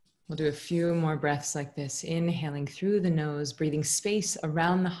 We'll do a few more breaths like this. Inhaling through the nose, breathing space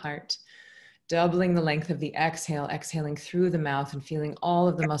around the heart, doubling the length of the exhale, exhaling through the mouth and feeling all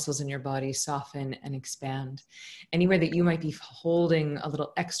of the muscles in your body soften and expand. Anywhere that you might be holding a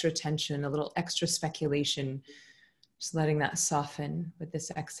little extra tension, a little extra speculation, just letting that soften with this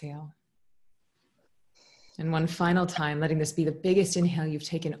exhale. And one final time, letting this be the biggest inhale you've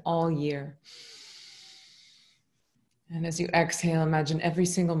taken all year. And as you exhale, imagine every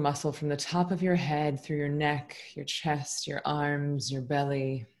single muscle from the top of your head through your neck, your chest, your arms, your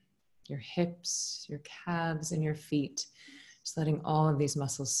belly, your hips, your calves, and your feet. Just letting all of these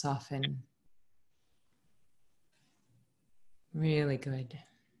muscles soften. Really good.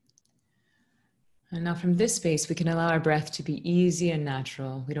 And now from this space, we can allow our breath to be easy and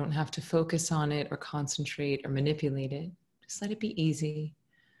natural. We don't have to focus on it or concentrate or manipulate it. Just let it be easy.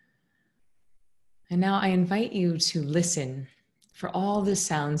 And now I invite you to listen for all the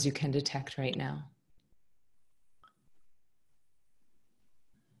sounds you can detect right now.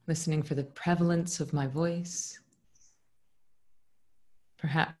 Listening for the prevalence of my voice.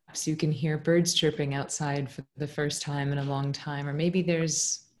 Perhaps you can hear birds chirping outside for the first time in a long time, or maybe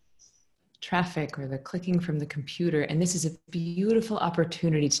there's traffic or the clicking from the computer. And this is a beautiful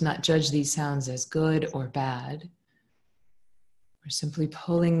opportunity to not judge these sounds as good or bad. We're simply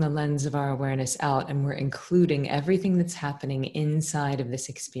pulling the lens of our awareness out, and we're including everything that's happening inside of this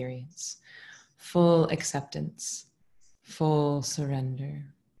experience. Full acceptance, full surrender.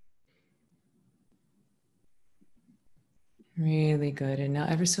 Really good. And now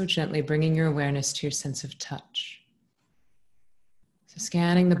ever so gently bringing your awareness to your sense of touch. So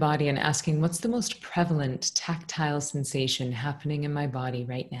scanning the body and asking, what's the most prevalent tactile sensation happening in my body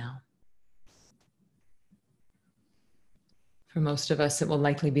right now? For most of us, it will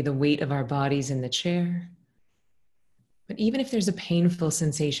likely be the weight of our bodies in the chair. But even if there's a painful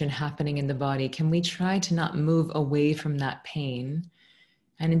sensation happening in the body, can we try to not move away from that pain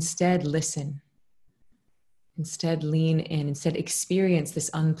and instead listen? Instead lean in, instead experience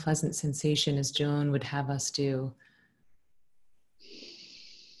this unpleasant sensation as Joan would have us do.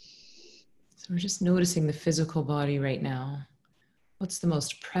 So we're just noticing the physical body right now. What's the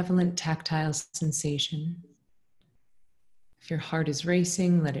most prevalent tactile sensation? If your heart is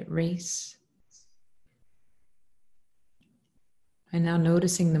racing, let it race. And now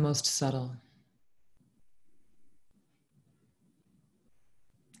noticing the most subtle.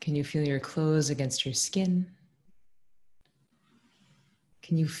 Can you feel your clothes against your skin?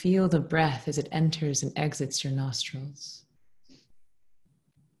 Can you feel the breath as it enters and exits your nostrils?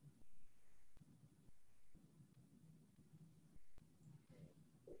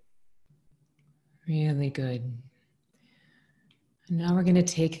 Really good. And now we're going to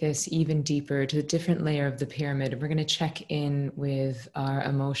take this even deeper to a different layer of the pyramid. We're going to check in with our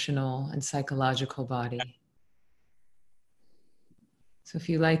emotional and psychological body. So if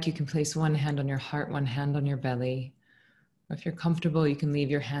you like, you can place one hand on your heart, one hand on your belly. Or if you're comfortable, you can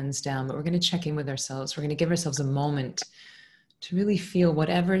leave your hands down. But we're going to check in with ourselves. We're going to give ourselves a moment to really feel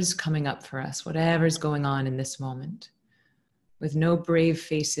whatever's coming up for us, whatever's going on in this moment. With no brave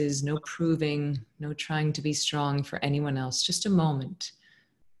faces, no proving, no trying to be strong for anyone else. Just a moment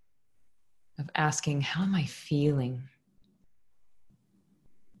of asking, how am I feeling?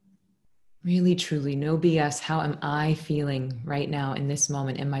 Really, truly, no BS. How am I feeling right now in this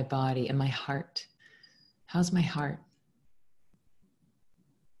moment in my body, in my heart? How's my heart?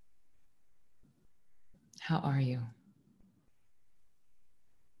 How are you?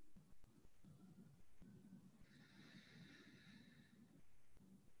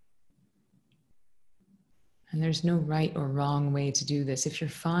 And there's no right or wrong way to do this. If you're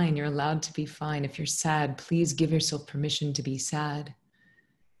fine, you're allowed to be fine. If you're sad, please give yourself permission to be sad.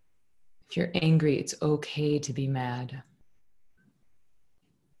 If you're angry, it's okay to be mad.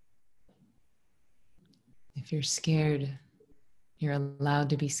 If you're scared, you're allowed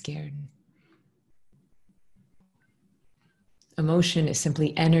to be scared. Emotion is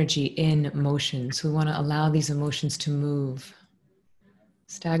simply energy in motion. So we want to allow these emotions to move.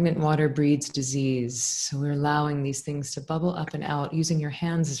 Stagnant water breeds disease. So we're allowing these things to bubble up and out, using your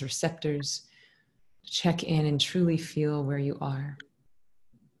hands as receptors to check in and truly feel where you are.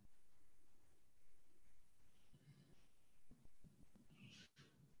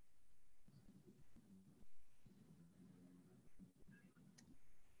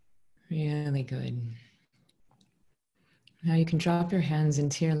 Really good. Now you can drop your hands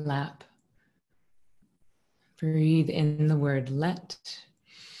into your lap. Breathe in the word let.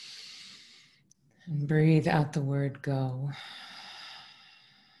 And breathe out the word go.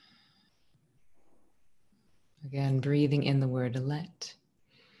 Again, breathing in the word let.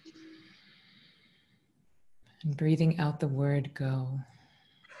 And breathing out the word go.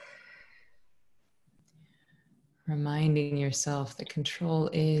 Reminding yourself that control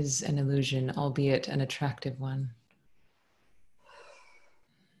is an illusion, albeit an attractive one.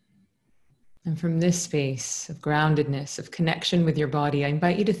 And from this space of groundedness, of connection with your body, I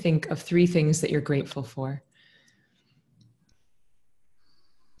invite you to think of 3 things that you're grateful for.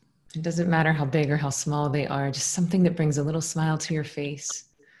 It doesn't matter how big or how small they are, just something that brings a little smile to your face.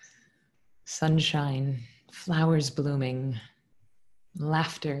 Sunshine, flowers blooming,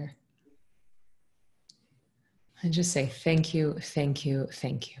 laughter. And just say thank you, thank you,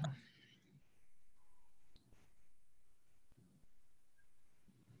 thank you.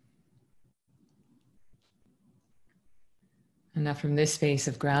 And now from this space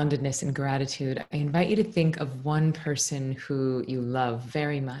of groundedness and gratitude, I invite you to think of one person who you love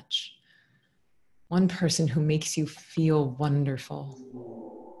very much. one person who makes you feel wonderful.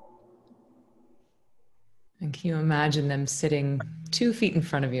 And can you imagine them sitting 2 feet in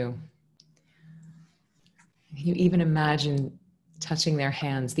front of you? Can you even imagine touching their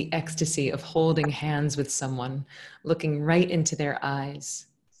hands, the ecstasy of holding hands with someone, looking right into their eyes?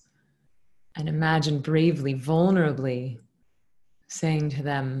 And imagine bravely, vulnerably saying to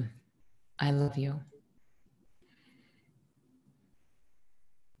them, I love you.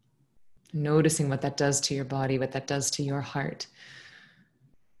 Noticing what that does to your body, what that does to your heart.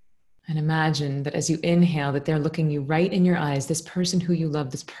 And imagine that as you inhale, that they're looking you right in your eyes, this person who you love,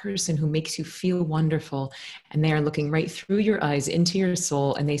 this person who makes you feel wonderful, and they are looking right through your eyes into your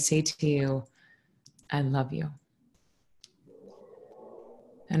soul, and they say to you, I love you.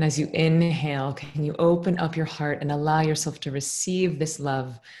 And as you inhale, can you open up your heart and allow yourself to receive this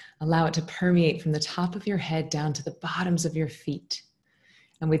love? Allow it to permeate from the top of your head down to the bottoms of your feet.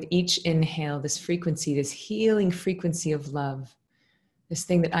 And with each inhale, this frequency, this healing frequency of love, this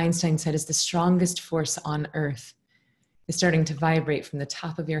thing that Einstein said is the strongest force on earth, is starting to vibrate from the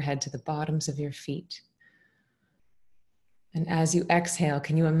top of your head to the bottoms of your feet. And as you exhale,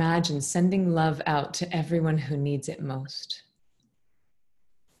 can you imagine sending love out to everyone who needs it most?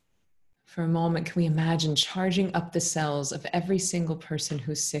 For a moment, can we imagine charging up the cells of every single person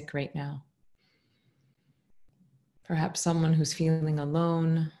who's sick right now? Perhaps someone who's feeling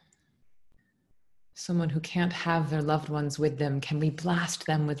alone, someone who can't have their loved ones with them. Can we blast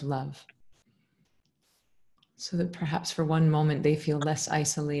them with love? So that perhaps for one moment they feel less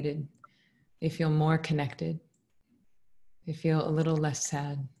isolated, they feel more connected, they feel a little less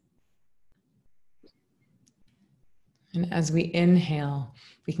sad. And as we inhale,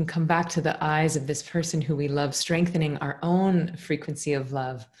 we can come back to the eyes of this person who we love, strengthening our own frequency of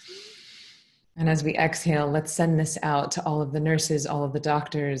love. And as we exhale, let's send this out to all of the nurses, all of the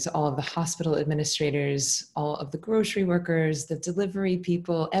doctors, all of the hospital administrators, all of the grocery workers, the delivery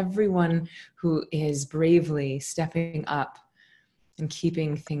people, everyone who is bravely stepping up and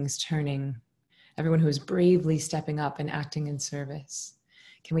keeping things turning, everyone who is bravely stepping up and acting in service.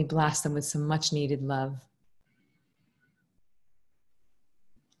 Can we blast them with some much needed love?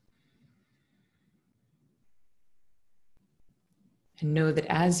 And know that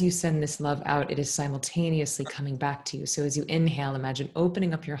as you send this love out, it is simultaneously coming back to you. So as you inhale, imagine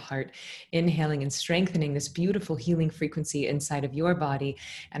opening up your heart, inhaling and strengthening this beautiful healing frequency inside of your body.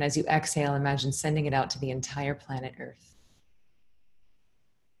 And as you exhale, imagine sending it out to the entire planet Earth.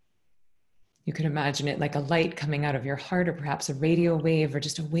 You could imagine it like a light coming out of your heart, or perhaps a radio wave, or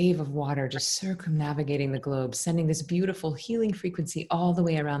just a wave of water, just circumnavigating the globe, sending this beautiful healing frequency all the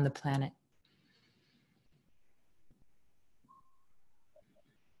way around the planet.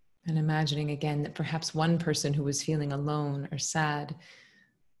 And imagining again that perhaps one person who was feeling alone or sad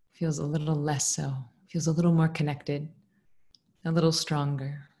feels a little less so, feels a little more connected, a little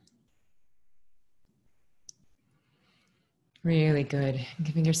stronger. Really good.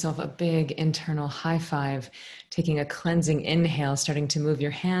 Giving yourself a big internal high five, taking a cleansing inhale, starting to move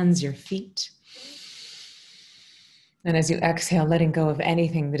your hands, your feet. And as you exhale, letting go of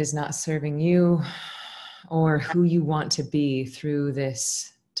anything that is not serving you or who you want to be through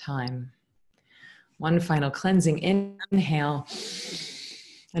this time. One final cleansing inhale.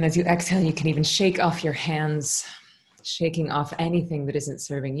 And as you exhale, you can even shake off your hands, shaking off anything that isn't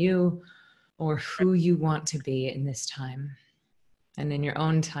serving you or who you want to be in this time. And in your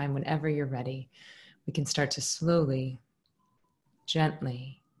own time, whenever you're ready, we can start to slowly,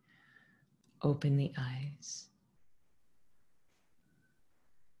 gently open the eyes.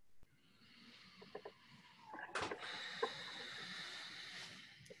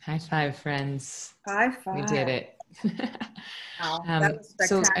 High five, friends. High five. We did it. Wow, that was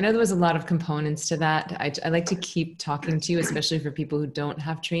So I know there spectacular. was a lot of components to that. I like to keep talking to you, especially for people who don't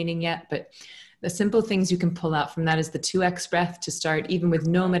have training yet, but the simple things you can pull out from that is the 2x breath to start, even with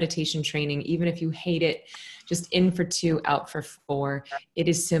no meditation training, even if you hate it, just in for 2, out for 4. It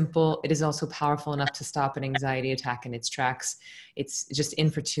is simple. It is also powerful enough to stop an anxiety attack in its tracks. It's just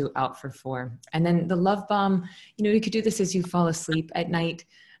in for 2, out for 4. And then the love bomb, you could do this as you fall asleep at night.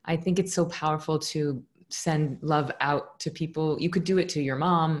 I think it's so powerful to send love out to people. You could do it to your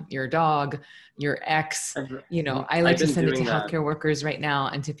mom, your dog, your ex. I like to send it to healthcare workers right now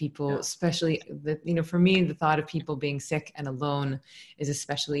and to people, especially for me, the thought of people being sick and alone is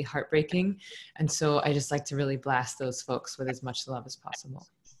especially heartbreaking. And so I just like to really blast those folks with as much love as possible.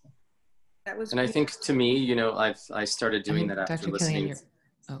 That was. And I think to me, I started doing that after Dr. listening.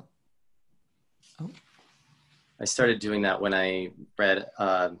 Kellyann, I started doing that when I read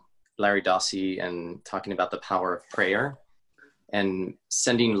Larry Dossey and talking about the power of prayer. And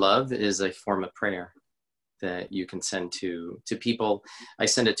sending love is a form of prayer that you can send to people. I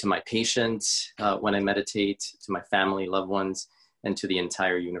send it to my patients when I meditate, to my family, loved ones, and to the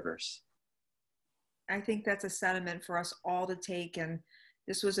entire universe. I think that's a sentiment for us all to take. And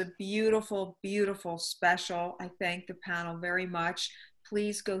this was a beautiful, beautiful special. I thank the panel very much.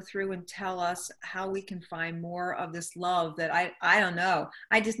 Please go through and tell us how we can find more of this love that I don't know.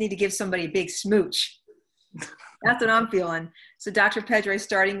 I just need to give somebody a big smooch. That's what I'm feeling. So Dr. Pedre,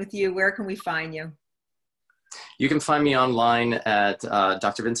 starting with you, where can we find you? You can find me online at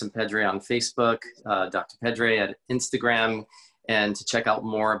Dr. Vincent Pedre on Facebook, Dr. Pedre at Instagram, and to check out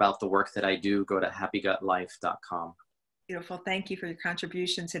more about the work that I do, go to happygutlife.com. Beautiful. Thank you for your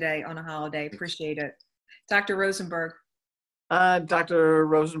contribution today on a holiday. Appreciate it. Dr. Rosenberg. Dr.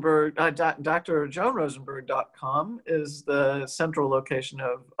 Rosenberg, drjoanrosenberg.com is the central location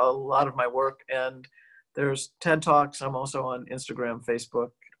of a lot of my work. And there's TED Talks. I'm also on Instagram, Facebook,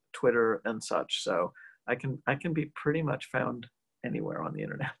 Twitter, and such. So I can be pretty much found anywhere on the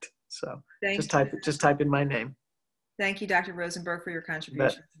internet. So just type in my name. Thank you, Dr. Rosenberg, for your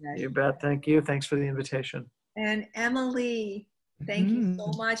contribution today. You bet. Thank you. Thanks for the invitation. And Emily, thank you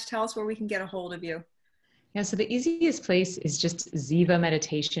so much. Tell us where we can get a hold of you. Yeah, so the easiest place is just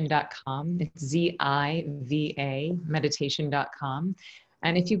zivameditation.com. It's Z-I-V-A meditation.com.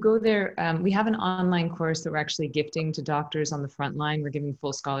 And if you go there, we have an online course that we're actually gifting to doctors on the front line. We're giving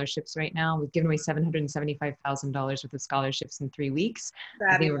full scholarships right now. We've given away $775,000 worth of scholarships in 3 weeks.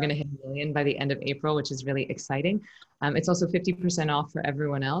 I think we're going to hit $1 million by the end of April, which is really exciting. It's also 50% off for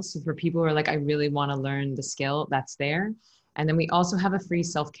everyone else. So for people who are like, I really want to learn the skill, that's there. And then we also have a free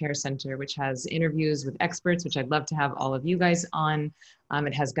self-care center, which has interviews with experts, which I'd love to have all of you guys on.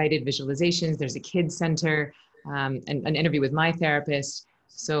 It has guided visualizations. There's a kids center, and an interview with my therapist.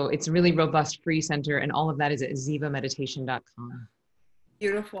 So it's a really robust free center, and all of that is at zivameditation.com.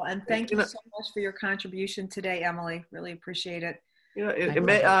 Beautiful. And thank you so much for your contribution today, Emily. Really appreciate it.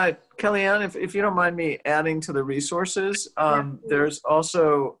 Kellyann, if you don't mind me adding to the resources, there's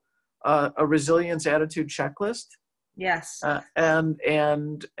also a resilience attitude checklist. Yes.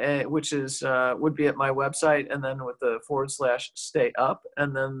 Which is would be at my website, and then with the /stay up,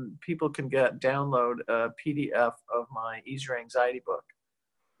 and then people can download a PDF of my Ease Your Anxiety book.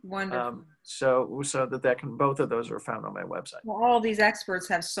 Wonderful. So that both of those are found on my website. Well, all of these experts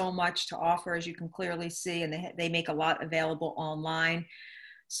have so much to offer, as you can clearly see, and they make a lot available online.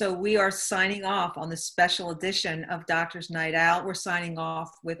 So we are signing off on the special edition of Doctor's Night Out. We're signing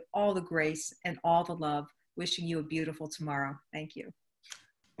off with all the grace and all the love. Wishing you a beautiful tomorrow. Thank you.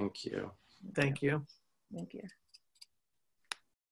 Thank you. Thank you. Thank you.